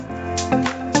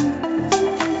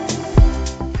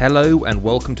Hello and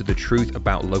welcome to the Truth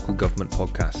About Local Government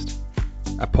podcast,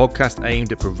 a podcast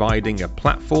aimed at providing a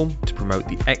platform to promote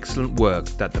the excellent work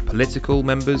that the political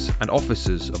members and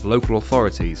officers of local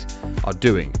authorities are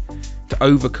doing to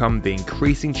overcome the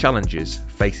increasing challenges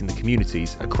facing the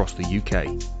communities across the UK.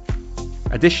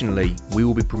 Additionally, we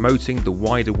will be promoting the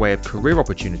wider way of career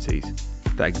opportunities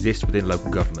that exist within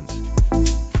local government.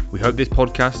 We hope this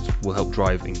podcast will help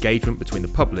drive engagement between the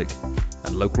public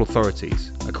and local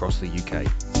authorities across the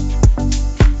UK.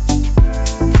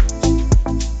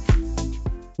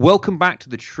 Welcome back to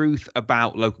the Truth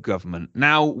About Local Government.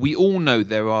 Now, we all know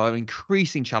there are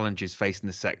increasing challenges facing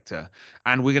the sector,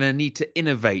 and we're going to need to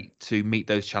innovate to meet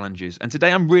those challenges. And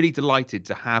today I'm really delighted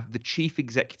to have the Chief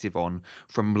Executive on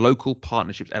from Local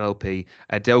Partnerships LLP,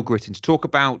 Adele Gritten, to talk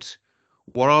about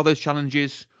what are those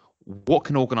challenges, what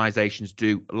can organisations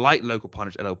do like Local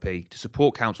Partnerships LLP to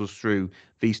support councils through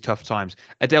these tough times.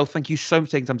 Adele, thank you so much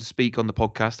for taking time to speak on the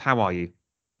podcast. How are you?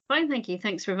 Fine, thank you.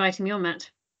 Thanks for inviting me on, Matt.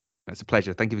 It's a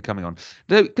pleasure. Thank you for coming on.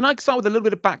 Now, can I start with a little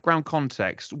bit of background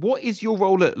context? What is your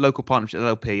role at Local Partnerships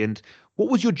LLP and what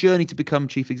was your journey to become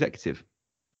Chief Executive?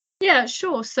 Yeah,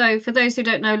 sure. So for those who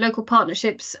don't know, Local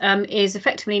Partnerships is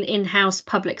effectively an in-house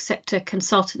public sector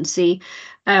consultancy.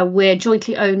 We're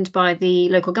jointly owned by the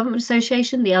Local Government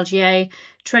Association, the LGA,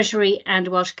 Treasury and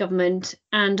Welsh Government.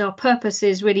 And our purpose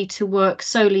is really to work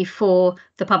solely for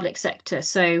the public sector.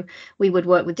 So we would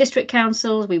work with district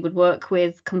councils, we would work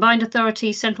with combined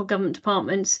authorities, central government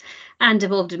departments and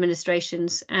devolved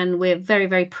administrations. And we're very,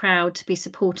 very proud to be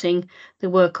supporting the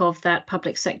work of that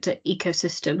public sector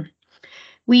ecosystem.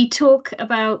 We talk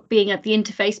about being at the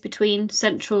interface between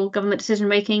central government decision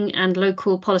making and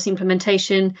local policy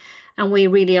implementation, and we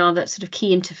really are that sort of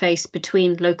key interface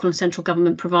between local and central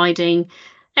government, providing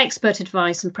expert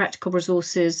advice and practical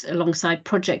resources alongside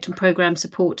project and programme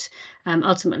support,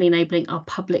 ultimately enabling our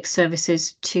public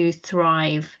services to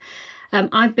thrive.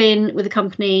 I've been with the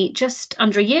company just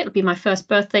under a year. It'll be my first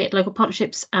birthday at Local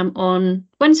Partnerships on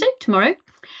Wednesday, tomorrow.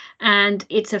 And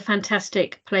it's a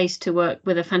fantastic place to work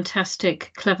with a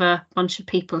fantastic, clever bunch of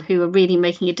people who are really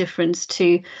making a difference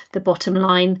to the bottom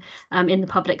line in the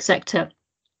public sector.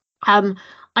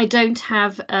 I don't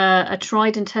have a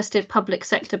tried and tested public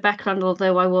sector background,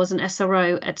 although I was an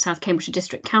SRO at South Cambridgeshire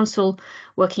District Council,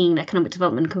 working in economic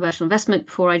development and commercial investment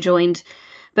before I joined.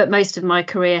 But most of my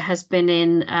career has been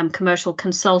in commercial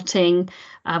consulting.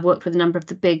 I've worked with a number of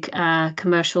the big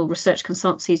commercial research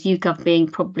consultancies, YouGov being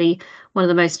probably one of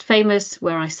the most famous,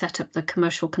 where I set up the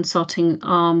commercial consulting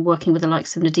arm, working with the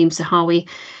likes of Nadeem Sahawi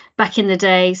back in the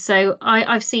day. So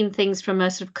I've seen things from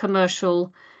a sort of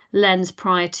commercial lens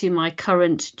prior to my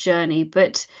current journey.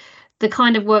 But the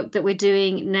kind of work that we're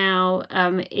doing now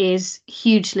is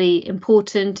hugely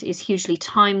important, is hugely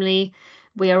timely.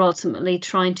 We are ultimately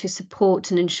trying to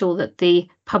support and ensure that the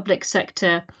public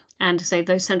sector and say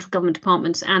those central government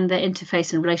departments and their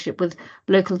interface and relationship with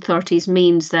local authorities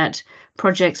means that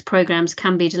projects, programmes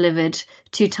can be delivered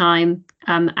to time,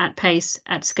 at pace,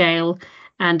 at scale,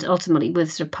 and ultimately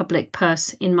with sort of public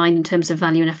purse in mind in terms of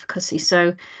value and efficacy.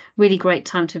 So really great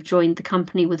time to have joined the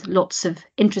company with lots of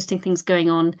interesting things going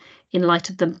on in light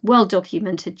of the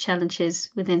well-documented challenges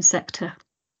within sector.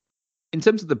 In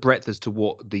terms of the breadth as to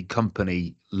what the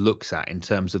company looks at in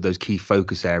terms of those key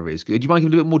focus areas, do you mind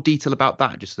giving a bit more detail about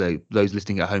that, just so those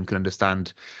listening at home can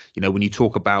understand, when you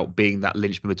talk about being that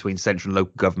linchpin between central and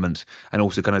local government and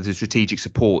also kind of the strategic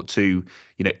support to,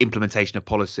 implementation of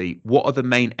policy, what are the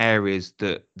main areas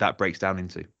that breaks down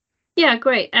into? Yeah,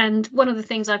 great. And one of the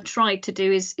things I've tried to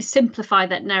do is simplify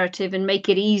that narrative and make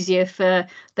it easier for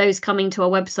those coming to our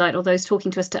website or those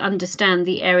talking to us to understand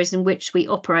the areas in which we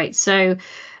operate. So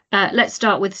let's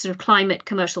start with sort of climate,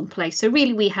 commercial, and place. So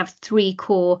really, we have three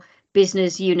core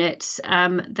business units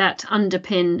that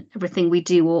underpin everything we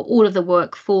do, or all of the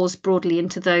work falls broadly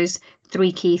into those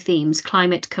three key themes: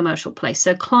 climate, commercial, place.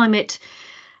 So climate,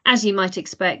 as you might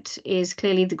expect, is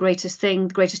clearly the greatest thing,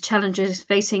 the greatest challenges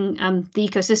facing the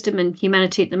ecosystem and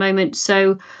humanity at the moment.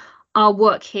 So our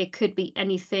work here could be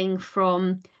anything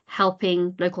from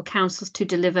helping local councils to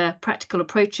deliver practical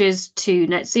approaches to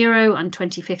net zero and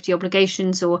 2050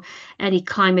 obligations or any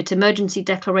climate emergency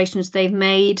declarations they've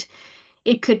made.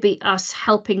 It could be us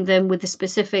helping them with the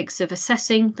specifics of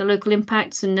assessing the local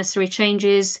impacts and necessary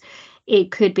changes.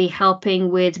 It could be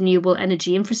helping with renewable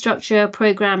energy infrastructure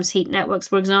programs, heat networks,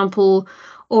 for example,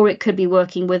 or it could be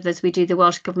working with, as we do the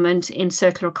Welsh Government, in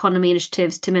circular economy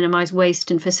initiatives to minimise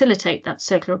waste and facilitate that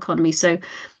circular economy. So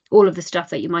all of the stuff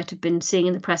that you might have been seeing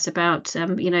in the press about,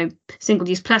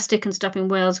 single-use plastic and stuff in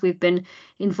Wales. We've been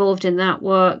involved in that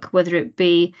work, whether it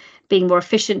be being more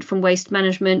efficient from waste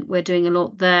management. We're doing a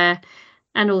lot there.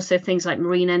 And also things like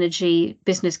marine energy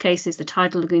business cases, the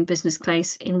tidal lagoon business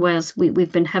case in Wales,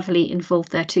 we've been heavily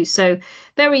involved there too. So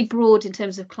very broad in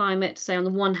terms of climate. So on the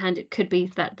one hand, it could be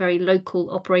that very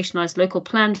local, operationalised local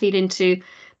plan feed into,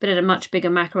 but at a much bigger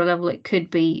macro level, it could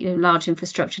be large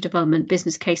infrastructure development,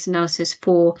 business case analysis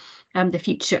for the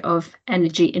future of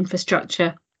energy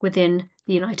infrastructure within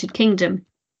the United Kingdom.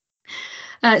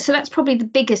 So that's probably the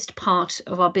biggest part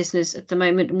of our business at the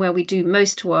moment and where we do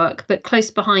most work, but close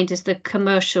behind is the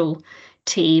commercial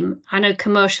team. I know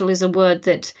commercial is a word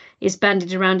that is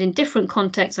bandied around in different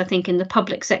contexts. I think in the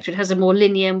public sector, it has a more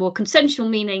linear, more consensual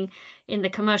meaning in the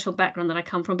commercial background that I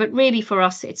come from. But really for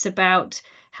us, it's about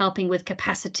helping with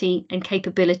capacity and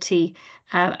capability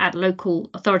at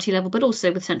local authority level, but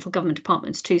also with central government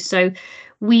departments too. So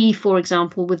we, for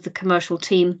example, with the commercial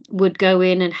team would go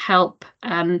in and help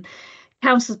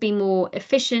councils be more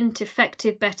efficient,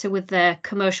 effective, better with their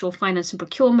commercial finance and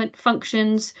procurement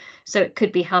functions. So it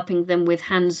could be helping them with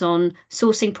hands-on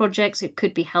sourcing projects. It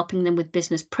could be helping them with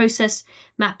business process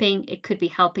mapping. It could be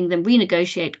helping them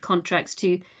renegotiate contracts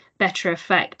to better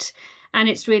effect. And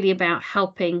it's really about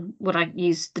helping, what I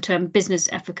use the term business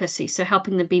efficacy. So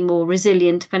helping them be more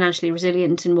resilient, financially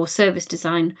resilient, and more service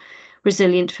design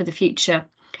resilient for the future.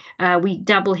 We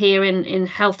dabble here in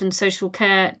health and social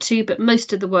care too, but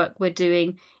most of the work we're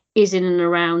doing is in and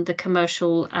around the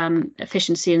commercial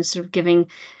efficiency and sort of giving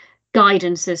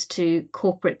guidance as to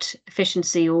corporate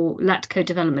efficiency or LATCO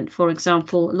development, for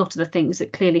example. A lot of the things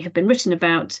that clearly have been written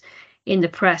about in the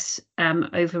press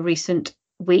over recent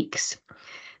weeks,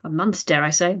 or months, dare I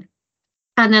say.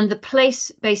 And then the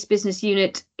place-based business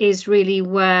unit is really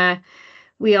where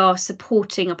we are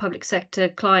supporting our public sector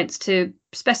clients to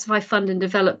specify, fund and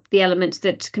develop the elements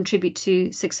that contribute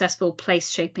to successful place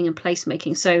shaping and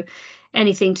placemaking. So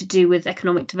anything to do with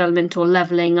economic development or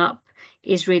levelling up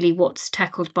is really what's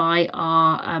tackled by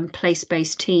our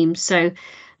place-based team. So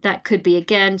that could be,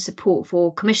 again, support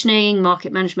for commissioning,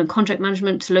 market management, contract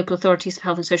management to local authorities for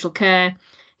health and social care.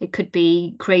 It could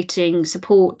be creating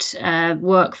support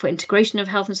work for integration of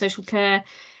health and social care.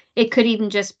 It could even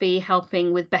just be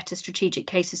helping with better strategic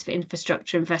cases for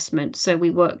infrastructure investment. So we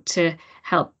work to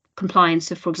help compliance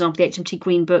of, for example, the HMT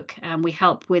Green Book. We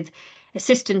help with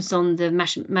assistance on the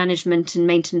management and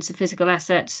maintenance of physical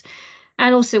assets.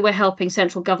 And also we're helping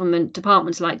central government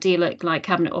departments like DLUC, like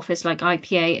Cabinet Office, like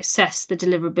IPA, assess the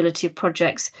deliverability of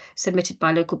projects submitted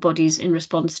by local bodies in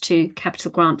response to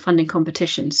capital grant funding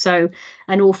competitions. So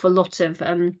an awful lot of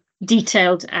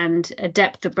detailed and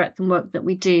depth of breadth and work that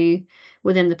we do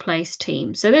within the place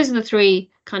team. So those are the three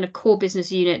kind of core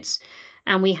business units.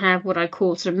 And we have what I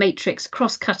call sort of matrix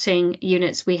cross-cutting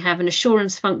units. We have an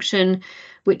assurance function,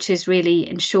 which is really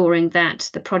ensuring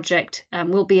that the project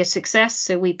will be a success.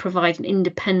 So we provide an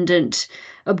independent,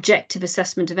 objective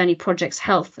assessment of any project's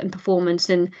health and performance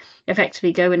and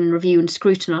effectively go in and review and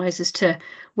scrutinise as to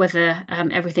whether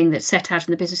everything that's set out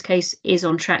in the business case is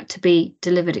on track to be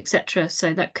delivered, etc.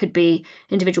 So that could be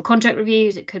individual contract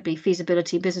reviews, it could be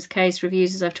feasibility business case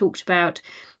reviews, as I've talked about,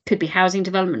 could be housing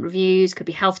development reviews, could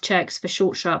be health checks for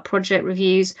short, sharp project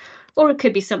reviews, or it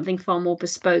could be something far more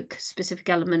bespoke, specific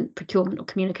element, procurement or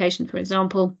communication, for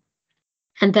example.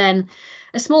 And then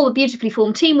a small but beautifully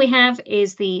formed team we have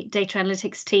is the data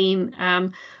analytics team.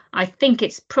 I think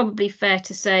it's probably fair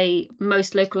to say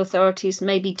most local authorities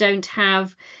maybe don't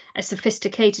have as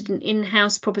sophisticated an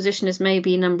in-house proposition as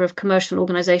maybe a number of commercial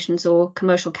organisations or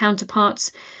commercial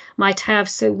counterparts might have.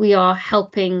 So we are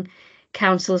helping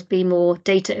councils be more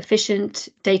data efficient,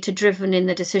 data driven in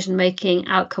the decision making,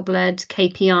 outcome led,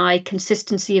 KPI,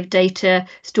 consistency of data,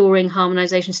 storing,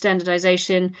 harmonisation,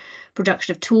 standardisation,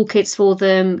 production of toolkits for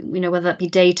them, whether that be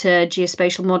data,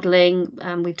 geospatial modelling.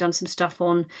 We've done some stuff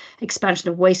on expansion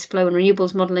of waste flow and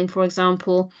renewables modelling, for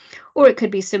example, or it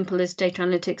could be simple as data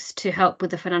analytics to help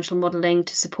with the financial modelling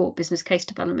to support business case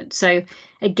development. So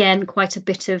again, quite a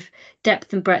bit of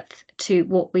depth and breadth to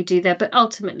what we do there. But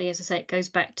ultimately, as I say, it goes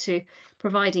back to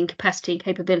providing capacity and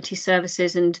capability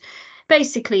services and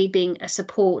basically being a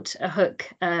support, a hook,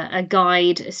 a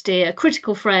guide, a steer, a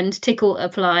critical friend, tickle,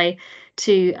 apply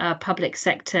to our public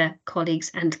sector colleagues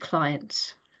and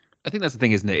clients. I think that's the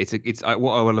thing, isn't it? It's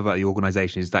what I love about the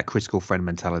organisation is that critical friend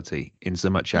mentality, in so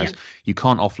much as you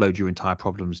can't offload your entire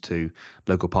problems to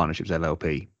Local Partnerships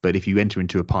LLP, but if you enter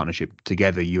into a partnership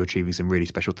together, you're achieving some really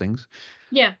special things.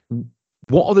 Yeah.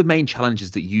 What are the main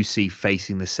challenges that you see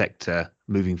facing the sector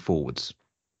moving forwards?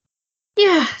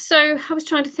 Yeah, so I was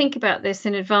trying to think about this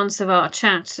in advance of our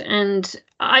chat, and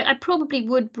I probably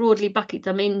would broadly bucket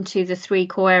them into the three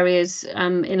core areas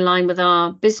in line with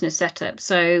our business setup.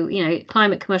 So,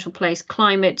 climate, commercial place,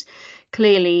 climate,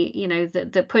 clearly,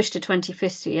 the push to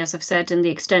 2050, as I've said, and the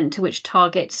extent to which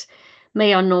targets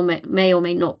may or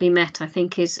may not be met, I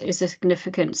think is a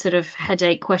significant sort of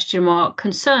headache, question mark,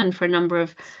 concern for a number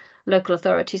of local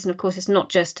authorities. And of course, it's not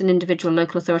just an individual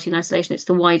local authority in isolation, it's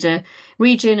the wider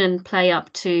region and play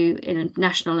up to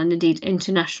national and indeed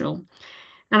international.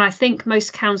 And I think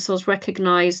most councils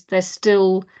recognise there's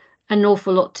still an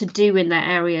awful lot to do in their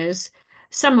areas,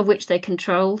 some of which they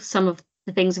control, some of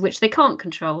the things which they can't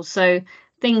control. So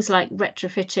things like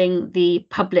retrofitting the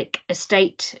public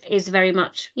estate is very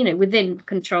much, within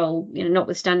control,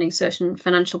 notwithstanding certain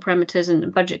financial parameters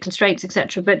and budget constraints,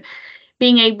 etc. But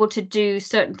being able to do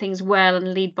certain things well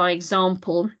and lead by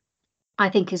example, I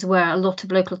think, is where a lot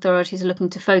of local authorities are looking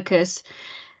to focus.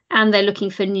 And they're looking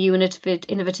for new,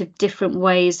 innovative, different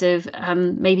ways of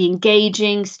maybe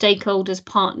engaging stakeholders,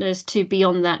 partners to be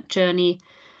on that journey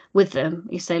with them.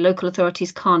 You say local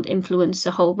authorities can't influence the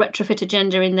whole retrofit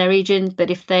agenda in their region, but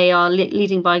if they are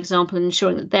leading by example and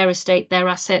ensuring that their estate, their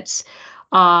assets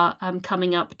are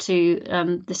coming up to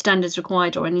the standards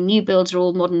required, or any new builds are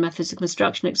all modern methods of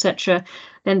construction, etc.,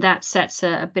 then that sets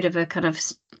a bit of a kind of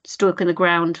stalk in the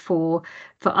ground for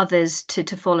others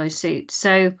to follow suit.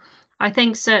 So I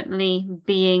think certainly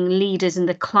being leaders in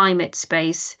the climate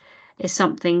space is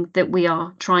something that we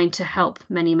are trying to help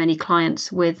many, many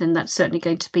clients with, and that's certainly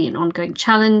going to be an ongoing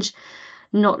challenge,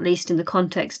 not least in the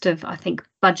context of, I think,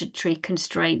 budgetary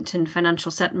constraint and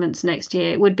financial settlements next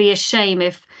year. It would be a shame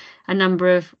if a number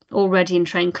of already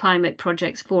entrained climate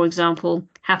projects, for example,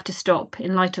 have to stop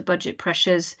in light of budget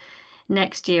pressures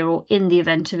next year, or in the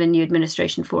event of a new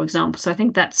administration, for example. So I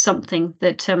think that's something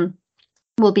that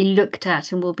will be looked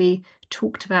at and will be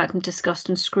talked about and discussed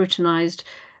and scrutinised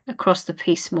across the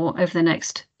piece more over the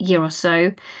next year or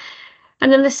so.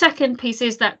 And then the second piece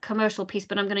is that commercial piece,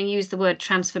 but I'm going to use the word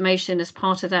transformation as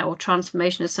part of that, or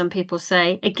transformation, as some people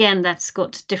say. Again, that's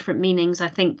got different meanings, I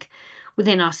think,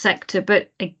 within our sector.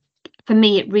 But for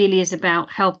me, it really is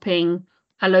about helping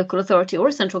a local authority or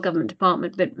a central government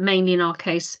department, but mainly in our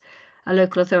case, a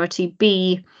local authority,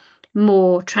 be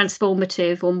more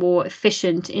transformative or more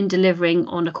efficient in delivering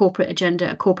on a corporate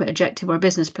agenda, a corporate objective, or a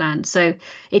business plan. So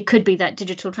it could be that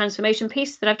digital transformation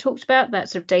piece that I've talked about, that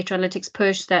sort of data analytics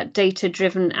push, that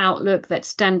data-driven outlook, that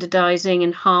standardizing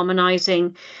and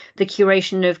harmonizing the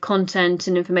curation of content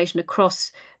and information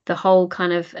across the whole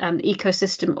kind of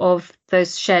ecosystem of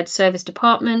those shared service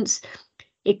departments.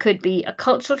 It could be a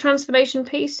cultural transformation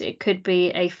piece. It could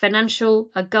be a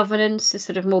financial, a governance, a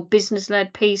sort of more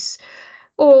business-led piece.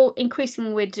 Or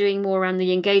increasingly, we're doing more around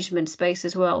the engagement space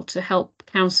as well, to help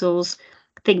councils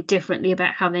think differently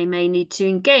about how they may need to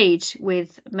engage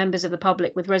with members of the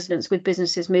public, with residents, with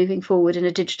businesses moving forward in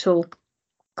a digital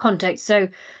context. So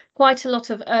quite a lot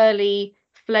of early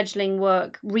fledgling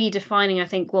work, redefining, I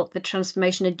think, what the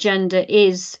transformation agenda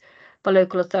is for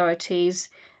local authorities.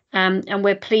 And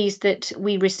we're pleased that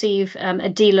we receive a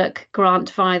DLUC grant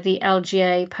via the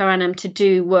LGA per annum to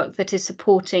do work that is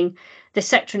supporting the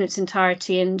sector in its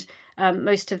entirety. And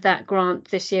most of that grant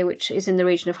this year, which is in the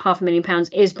region of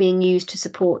 £500,000, is being used to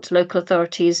support local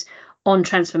authorities on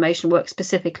transformation work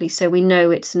specifically. So we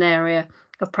know it's an area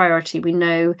of priority. We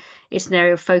know it's an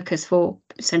area of focus for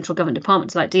central government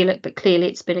departments like DLUC, but clearly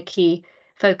it's been a key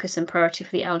focus and priority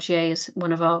for the LGA as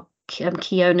one of our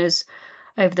key owners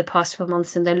over the past 12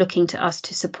 months, and they're looking to us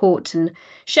to support and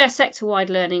share sector-wide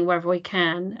learning wherever we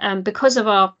can. Because of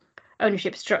our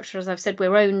ownership structure, as I've said,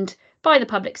 we're owned by the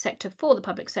public sector for the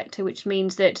public sector, which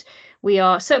means that we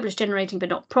are surplus generating but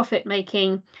not profit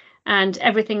making, and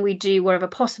everything we do wherever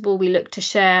possible, we look to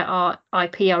share our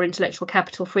IP, our intellectual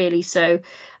capital, freely. So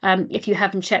if you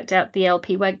haven't checked out the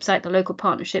LP website, the Local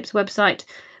Partnerships website,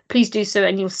 please do so,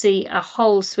 and you'll see a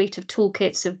whole suite of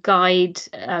toolkits, of guide,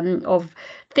 of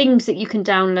things that you can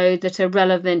download that are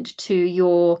relevant to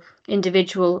your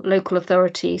individual local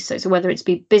authority. So whether it's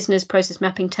be business process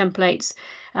mapping templates,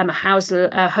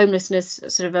 a homelessness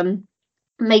sort of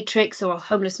matrix, or a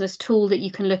homelessness tool that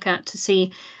you can look at to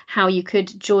see how you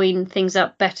could join things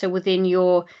up better within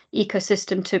your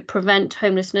ecosystem to prevent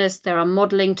homelessness. There are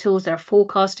modelling tools, there are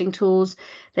forecasting tools,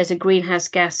 there's a greenhouse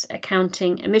gas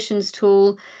accounting emissions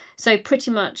tool. So pretty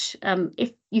much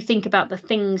if you think about the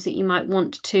things that you might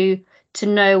want to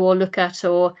know or look at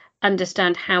or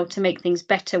understand how to make things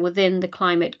better within the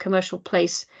climate commercial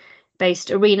place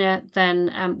based arena,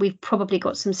 then we've probably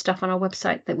got some stuff on our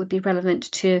website that would be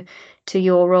relevant to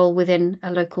your role within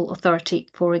a local authority,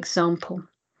 for example.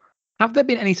 Have there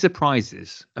been any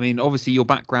surprises? I mean, obviously your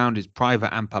background is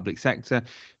private and public sector.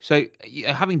 So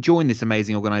having joined this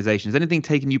amazing organisation, has anything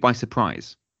taken you by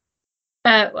surprise?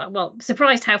 Well,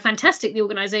 surprised how fantastic the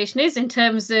organisation is in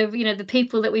terms of the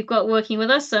people that we've got working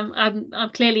with us. I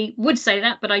clearly would say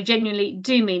that, but I genuinely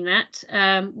do mean that.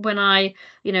 When I,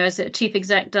 as a chief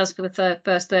exec does for the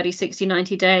first 30, 60,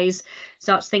 90 days,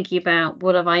 starts thinking about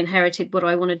what have I inherited, what do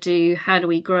I want to do, how do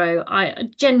we grow, I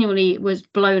genuinely was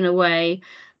blown away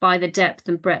by the depth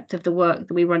and breadth of the work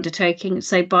that we were undertaking.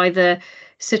 So by the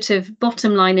sort of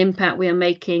bottom line impact we are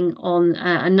making on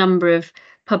a number of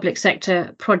public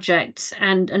sector projects,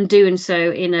 and doing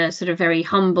so in a sort of very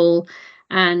humble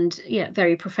and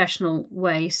very professional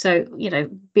way. So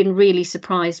been really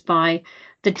surprised by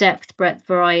the depth, breadth,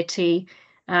 variety,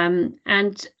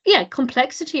 and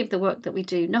complexity of the work that we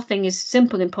do. Nothing is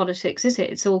simple in politics, is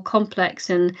it? It's all complex,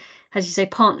 and as you say,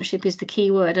 partnership is the key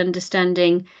word.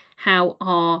 Understanding how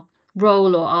our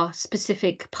role or our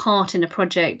specific part in a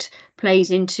project plays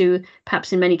into,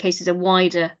 perhaps in many cases, a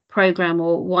wider program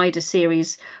or wider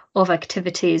series of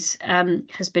activities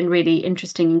has been really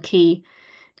interesting and key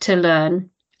to learn.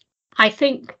 I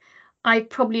think I've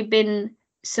probably been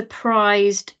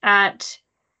surprised at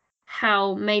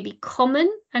how maybe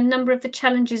common a number of the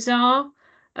challenges are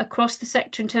across the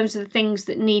sector in terms of the things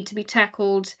that need to be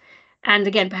tackled, and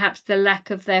again perhaps the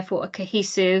lack of therefore a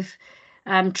cohesive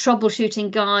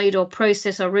troubleshooting guide or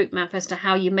process or route map as to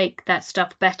how you make that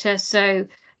stuff better. So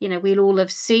we'll all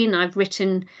have seen, I've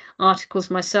written articles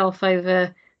myself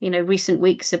over recent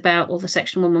weeks about all the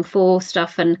Section 114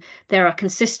 stuff, and there are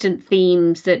consistent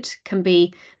themes that can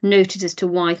be noted as to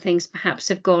why things perhaps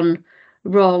have gone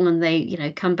wrong, and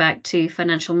they come back to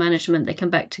financial management, they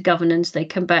come back to governance, they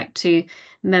come back to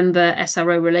member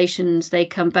SRO relations, they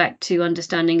come back to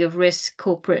understanding of risk,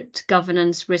 corporate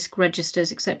governance, risk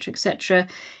registers, etc.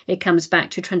 It comes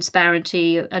back to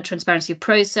transparency of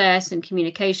process and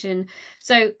communication.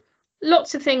 So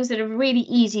lots of things that are really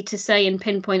easy to say and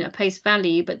pinpoint at face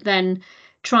value, but then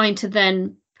trying to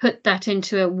then put that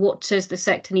into what does the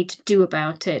sector need to do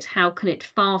about it? How can it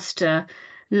faster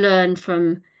learn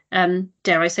from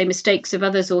dare I say, mistakes of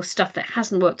others or stuff that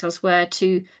hasn't worked elsewhere,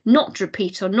 to not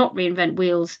repeat or not reinvent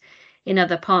wheels in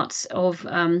other parts of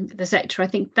the sector? I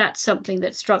think that's something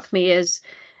that struck me as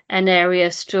an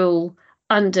area still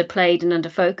underplayed and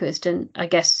underfocused. And I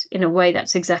guess in a way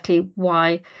that's exactly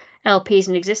why LPs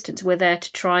in existence were there,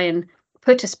 to try and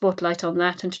put a spotlight on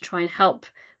that and to try and help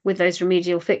with those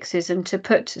remedial fixes, and to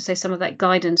put, say, some of that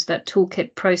guidance, that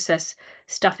toolkit process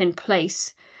stuff in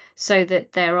place, so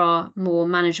that there are more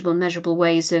manageable, measurable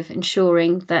ways of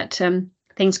ensuring that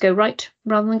things go right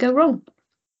rather than go wrong.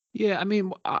 Yeah, I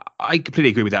mean, I completely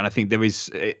agree with that. And I think there's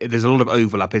a lot of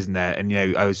overlap, isn't there? And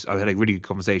I had a really good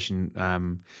conversation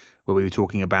where we were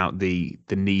talking about the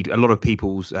need. A lot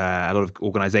of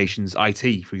organisations,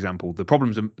 IT, for example, the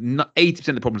problems are 80%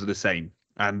 of the problems are the same,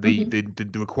 and the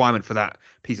requirement for that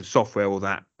piece of software or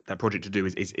that project to do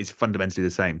is fundamentally the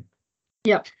same.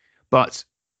 Yeah. But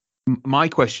my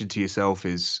question to yourself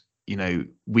is,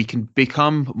 we can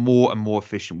become more and more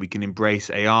efficient. We can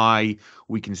embrace AI.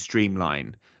 We can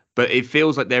streamline. But it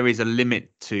feels like there is a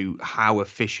limit to how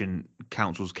efficient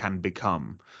councils can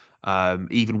become,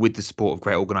 even with the support of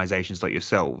great organisations like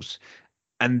yourselves.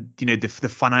 And the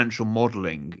financial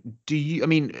modelling. I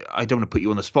mean, I don't want to put you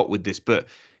on the spot with this, but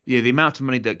the amount of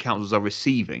money that councils are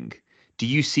receiving, do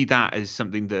you see that as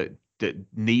something that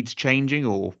needs changing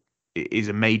or is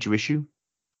a major issue?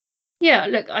 Yeah,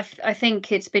 look, I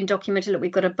think it's been documented that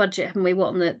we've got a budget, haven't we,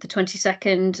 on the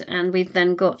 22nd, and we've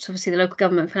then got obviously the local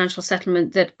government financial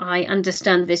settlement that I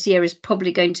understand this year is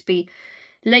probably going to be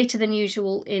later than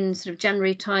usual, in sort of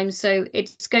January time. So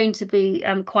it's going to be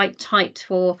quite tight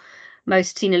for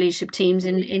most senior leadership teams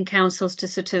in councils to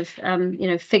sort of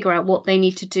figure out what they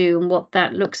need to do and what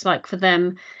that looks like for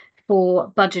them for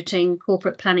budgeting,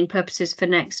 corporate planning purposes for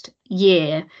next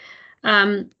year.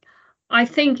 I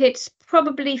think it's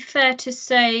probably fair to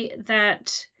say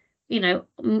that,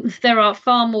 there are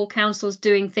far more councils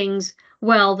doing things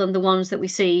well than the ones that we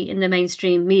see in the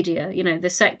mainstream media. The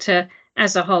sector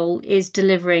as a whole is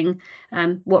delivering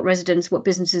what residents, what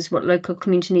businesses, what local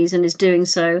community needs, and is doing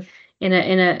so in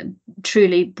a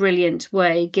truly brilliant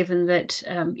way, given that,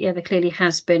 there clearly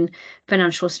has been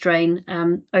financial strain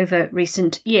over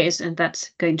recent years, and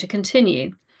that's going to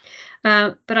continue.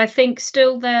 But I think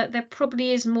still there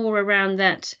probably is more around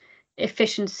that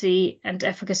efficiency and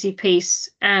efficacy piece,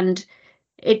 and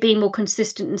it being more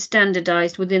consistent and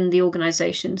standardized within the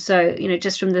organization. So,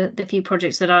 just from the few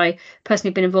projects that I personally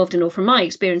have been involved in, or from my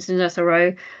experience in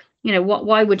SRO,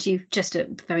 why would you, just a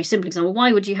very simple example,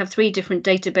 why would you have 3 different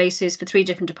databases for 3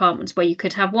 different departments where you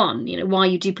could have one? Why are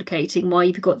you duplicating? Why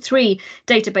have you got 3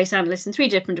 database analysts in 3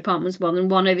 different departments rather than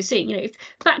one overseeing? If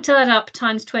factor that up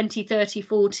times 20, 30,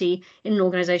 40 in an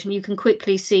organization, you can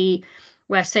quickly see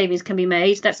where savings can be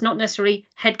made. That's not necessarily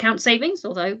headcount savings,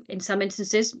 although in some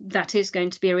instances that is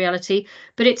going to be a reality,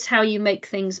 but it's how you make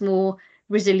things more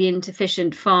resilient,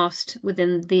 efficient, fast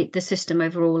within the system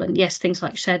overall. And yes, things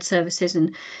like shared services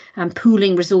and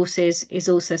pooling resources is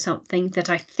also something that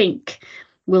I think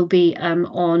will be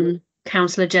on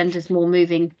council agendas more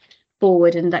moving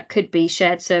forward, and that could be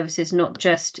shared services, not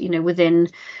just within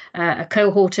a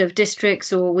cohort of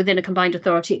districts or within a combined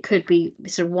authority. It could be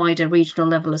sort of wider regional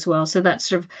level as well. So that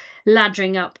sort of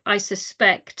laddering up, I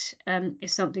suspect,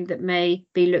 is something that may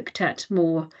be looked at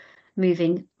more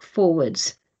moving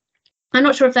forwards. I'm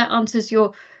not sure if that answers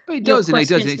your It does, and it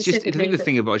question does. It's just, I think the but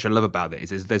thing about which I love about it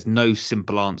is there's no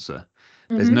simple answer.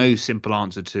 There's Mhm. no simple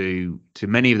answer to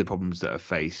many of the problems that are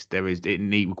faced.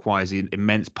 Requires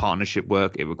immense partnership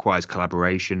work. It requires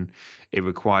collaboration. It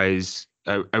requires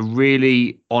a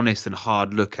really honest and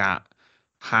hard look at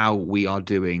how we are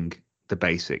doing the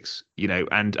basics,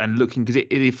 and looking, because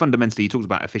it fundamentally, you talked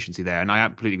about efficiency there, and I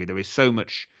absolutely agree. There is so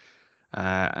much,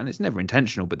 and it's never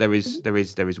intentional, but there is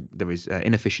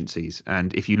inefficiencies.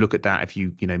 And if you look at that, if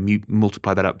you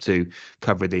multiply that up to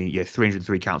cover the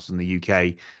 303 councils in the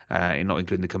UK, and not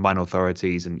including the combined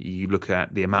authorities, and you look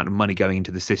at the amount of money going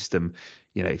into the system,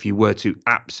 if you were to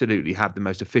absolutely have the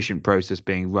most efficient process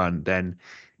being run, then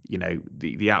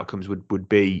the outcomes would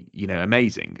be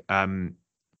amazing.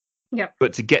 Yeah.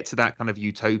 But to get to that kind of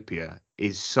utopia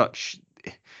it's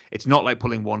not like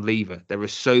pulling one lever. There are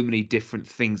so many different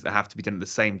things that have to be done at the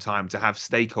same time to have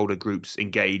stakeholder groups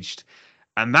engaged,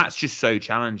 and that's just so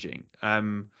challenging.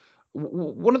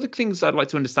 One of the things I'd like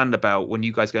to understand about when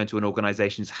you guys go into an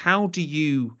organization is, how do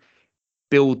you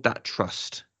build that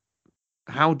trust?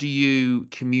 How do you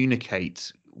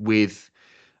communicate with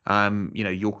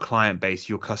your client base,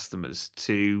 your customers,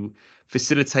 to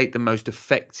facilitate the most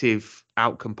effective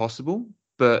outcome possible,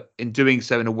 but in doing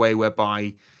so in a way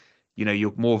whereby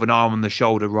you're more of an arm on the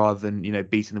shoulder rather than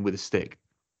beating them with a stick?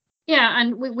 Yeah,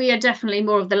 and we are definitely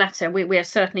more of the latter. We are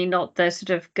certainly not the sort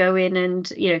of go in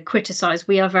and criticize.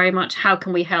 We are very much, how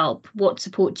can we help? What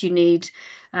support do you need?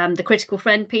 The critical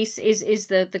friend piece is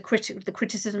the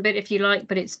criticism bit, if you like,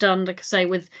 but it's done, like I say,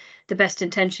 with the best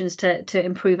intentions to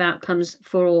improve outcomes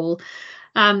for all.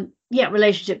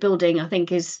 Relationship building, I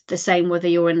think, is the same whether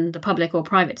you're in the public or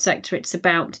private sector. It's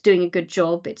about doing a good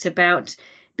job. It's about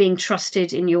being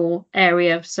trusted in your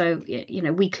area. So,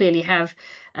 we clearly have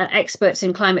experts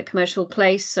in climate commercial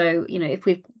place. So, if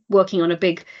we're working on a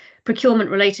big procurement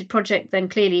related project, then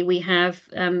clearly we have,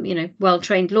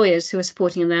 well-trained lawyers who are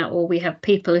supporting on that, or we have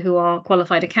people who are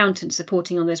qualified accountants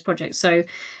supporting on those projects. So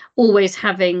always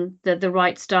having the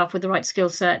right staff with the right skill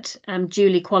set,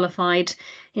 duly qualified,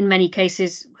 in many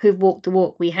cases, who've walked the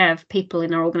walk. We have people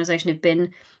in our organisation who've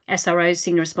been SROs,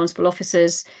 senior responsible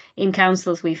officers. In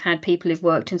councils, we've had people who've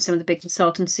worked in some of the big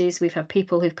consultancies. We've had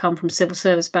people who've come from civil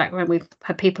service background. We've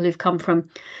had people who've come from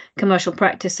commercial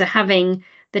practice. So having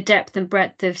the depth and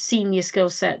breadth of senior skill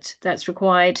set that's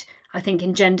required, I think,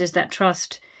 engenders that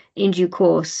trust in due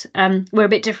course. We're a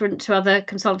bit different to other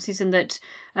consultancies in that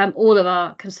all of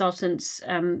our consultants,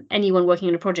 anyone working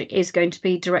on a project, is going to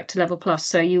be director level plus.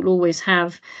 So you'll always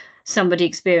have somebody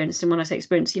experienced, and when I say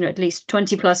experienced, at least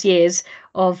 20 plus years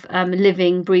of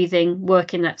living, breathing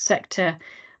work in that sector,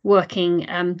 working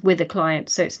with a client.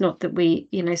 So it's not that we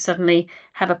suddenly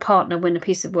have a partner win a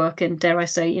piece of work and, dare I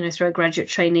say, throw a graduate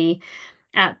trainee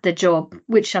at the job,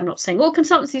 which I'm not saying all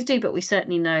consultancies do, but we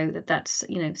certainly know that that's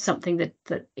something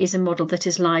that is a model that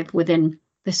is live within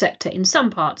the sector in some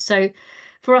parts. So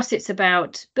for us, it's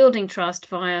about building trust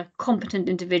via competent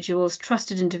individuals,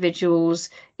 trusted individuals,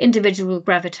 individual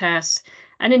gravitas,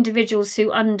 and individuals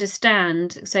who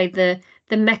understand, say, the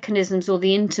mechanisms or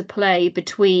the interplay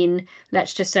between,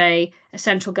 let's just say, a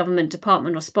central government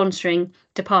department or sponsoring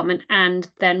department, and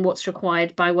then what's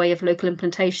required by way of local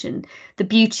implementation. The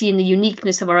beauty and the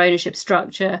uniqueness of our ownership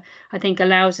structure, I think,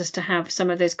 allows us to have some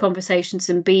of those conversations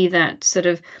and be that sort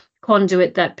of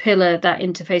conduit, that pillar, that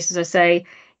interface, as I say,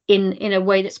 in a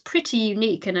way that's pretty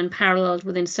unique and unparalleled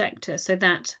within sector. So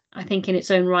that, I think, in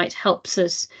its own right, helps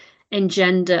us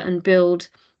engender and build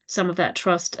some of that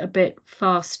trust a bit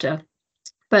faster.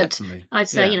 But definitely. I'd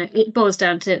say, it boils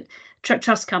down to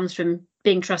trust comes from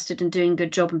being trusted and doing a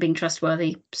good job and being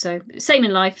trustworthy. So same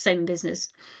in life, same in business.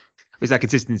 It's that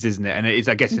consistency, isn't it? And it is,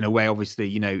 I guess, in a way,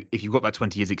 obviously, if you've got that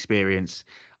 20 years experience,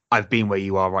 I've been where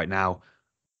you are right now.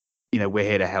 we're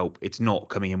here to help. It's not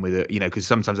coming in with a, because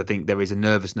sometimes I think there is a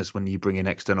nervousness when you bring in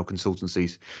external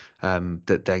consultancies,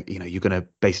 that they, you're going to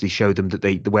basically show them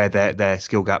that where their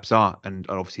skill gaps are, and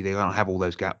obviously they can't have all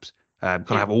those gaps. Can't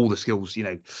have all the skills,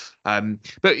 But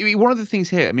one of the things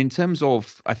here, I mean, in terms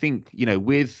of, I think,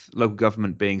 with local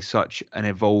government being such an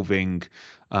evolving,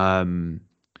 kind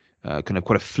of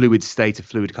quite a fluid state, a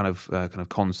fluid kind of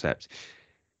concept,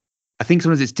 I think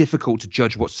sometimes it's difficult to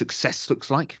judge what success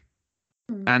looks like.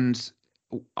 And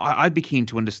I'd be keen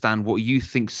to understand what you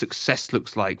think success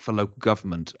looks like for local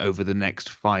government over the next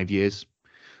 5 years.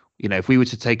 If we were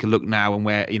to take a look now and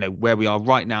where we are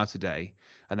right now today,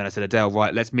 and then I said, Adele,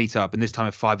 right, let's meet up in this time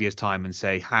of 5 years' time and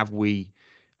say, have we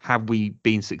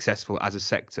been successful as a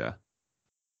sector?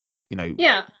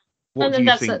 Yeah. What do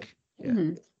you think?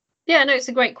 Yeah, no, it's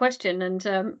a great question, and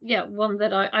one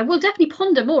that I will definitely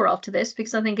ponder more after this,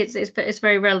 because I think it's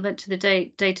very relevant to the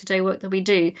day-to-day work that we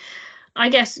do. I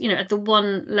guess, at the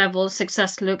one level,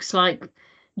 success looks like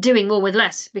doing more with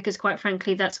less, because quite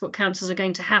frankly, that's what councils are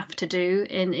going to have to do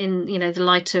in the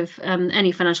light of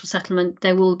any financial settlement.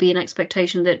 There will be an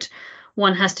expectation that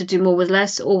one has to do more with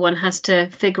less, or one has to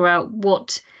figure out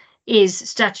what is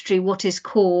statutory, what is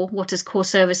core, what does core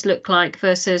service look like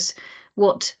versus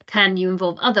what can you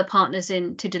involve other partners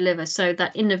in to deliver. So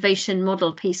that innovation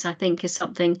model piece, I think, is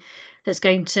something that's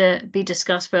going to be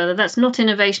discussed further. That's not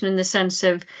innovation in the sense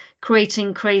of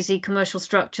creating crazy commercial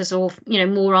structures or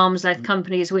more arms length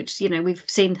companies, which we've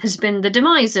seen has been the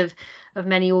demise of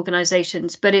many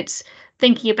organizations, but it's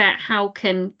thinking about how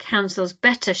can councils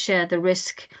better share the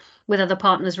risk with other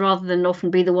partners rather than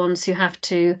often be the ones who have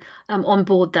to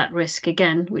onboard that risk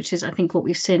again, which is, I think, what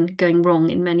we've seen going wrong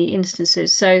in many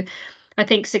instances. So I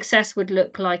think success would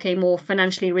look like a more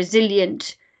financially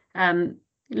resilient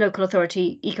local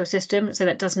authority ecosystem. So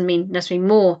that doesn't mean necessarily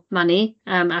more money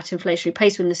at inflationary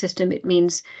pace within the system. It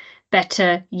means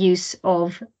better use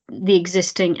of the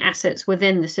existing assets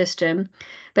within the system.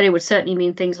 But it would certainly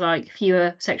mean things like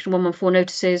fewer Section 114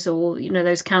 notices, or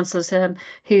those councillors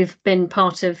who've been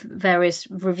part of various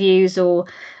reviews or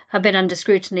have been under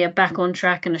scrutiny are back on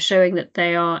track and are showing that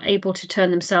they are able to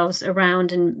turn themselves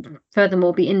around and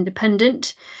furthermore be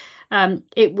independent.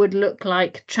 It would look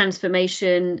like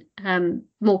transformation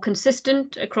more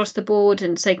consistent across the board,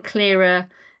 and say clearer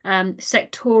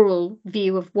sectoral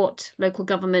view of what local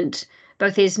government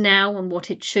both is now and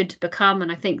what it should become.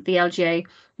 And I think the LGA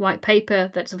white paper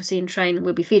that's obviously in train and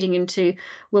we'll be feeding into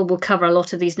will cover a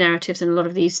lot of these narratives and a lot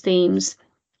of these themes.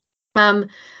 And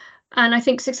I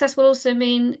think success will also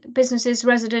mean businesses,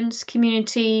 residents,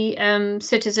 community,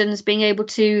 citizens being able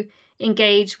to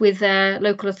engage with their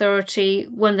local authority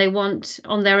when they want,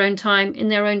 on their own time, in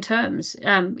their own terms.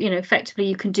 Effectively,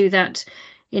 you can do that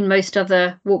in most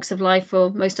other walks of life, or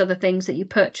most other things that you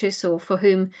purchase, or for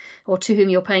whom or to whom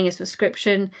you're paying a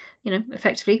subscription.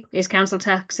 Effectively is council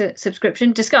tax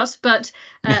subscription discussed, but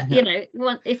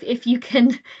if you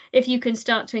can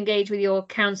start to engage with your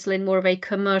council in more of a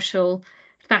commercial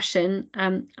fashion,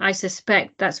 I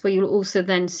suspect that's where you'll also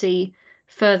then see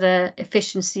further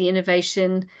efficiency,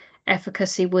 innovation,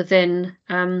 efficacy within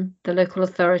the local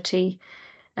authority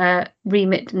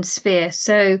remit and sphere.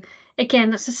 So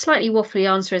again, that's a slightly waffly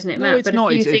answer, isn't it, Matt? It's but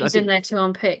not. A few things in there to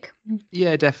unpick.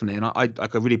 Yeah, definitely. And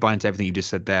I really buy into everything you just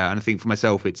said there. And I think for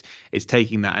myself, it's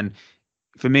taking that, and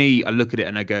for me, I look at it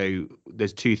and I go,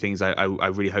 there's two things I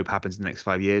really hope happens in the next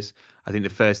 5 years. I think the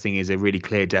first thing is a really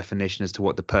clear definition as to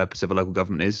what the purpose of a local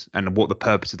government is, and what the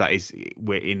purpose of that is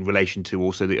in relation to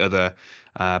also the other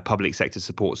public sector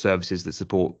support services that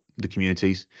support the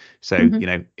communities. So,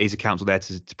 is a council there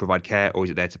to provide care, or is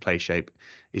it there to play shape?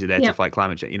 Is it there to fight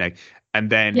climate change? And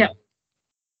then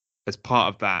as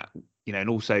part of that, and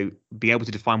also be able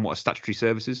to define what a statutory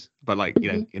service is, but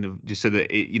just so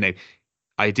that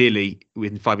ideally,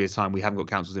 within 5 years' time, we haven't got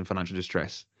councils in financial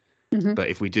distress. But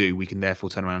if we do, we can therefore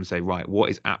turn around and say, right,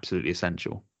 what is absolutely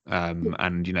essential? And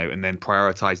then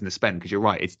prioritizing the spend, because you're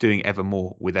right, it's doing ever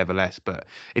more with ever less. But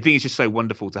I think it's just so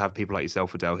wonderful to have people like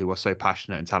yourself, Adele, who are so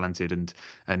passionate and talented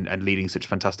and leading such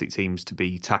fantastic teams to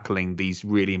be tackling these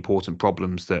really important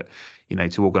problems that,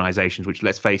 to organizations, which,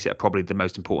 let's face it, are probably the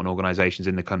most important organizations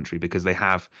in the country, because they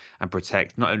have and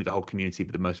protect not only the whole community,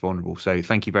 but the most vulnerable. So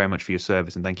thank you very much for your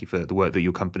service, and thank you for the work that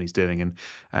your company's doing.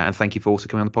 And thank you for also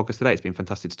coming on the podcast today. It's been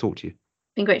fantastic to talk to you.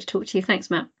 Been great to talk to you. Thanks,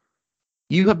 Matt.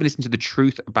 You have been listening to The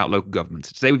Truth About Local Government.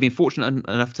 Today, we've been fortunate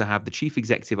enough to have the Chief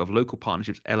Executive of Local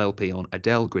Partnerships LLP on,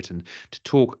 Adele Gritten, to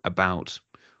talk about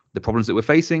the problems that we're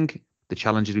facing, the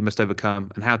challenges we must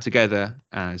overcome, and how together,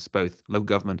 as both local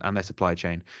government and their supply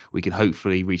chain, we can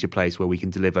hopefully reach a place where we can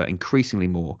deliver increasingly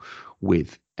more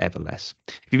with ever less.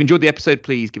 If you've enjoyed the episode,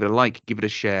 please give it a like, give it a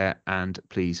share, and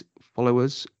please follow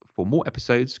us for more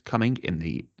episodes coming in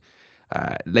the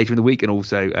later in the week and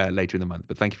also later in the month.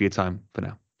 But thank you for your time for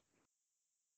now.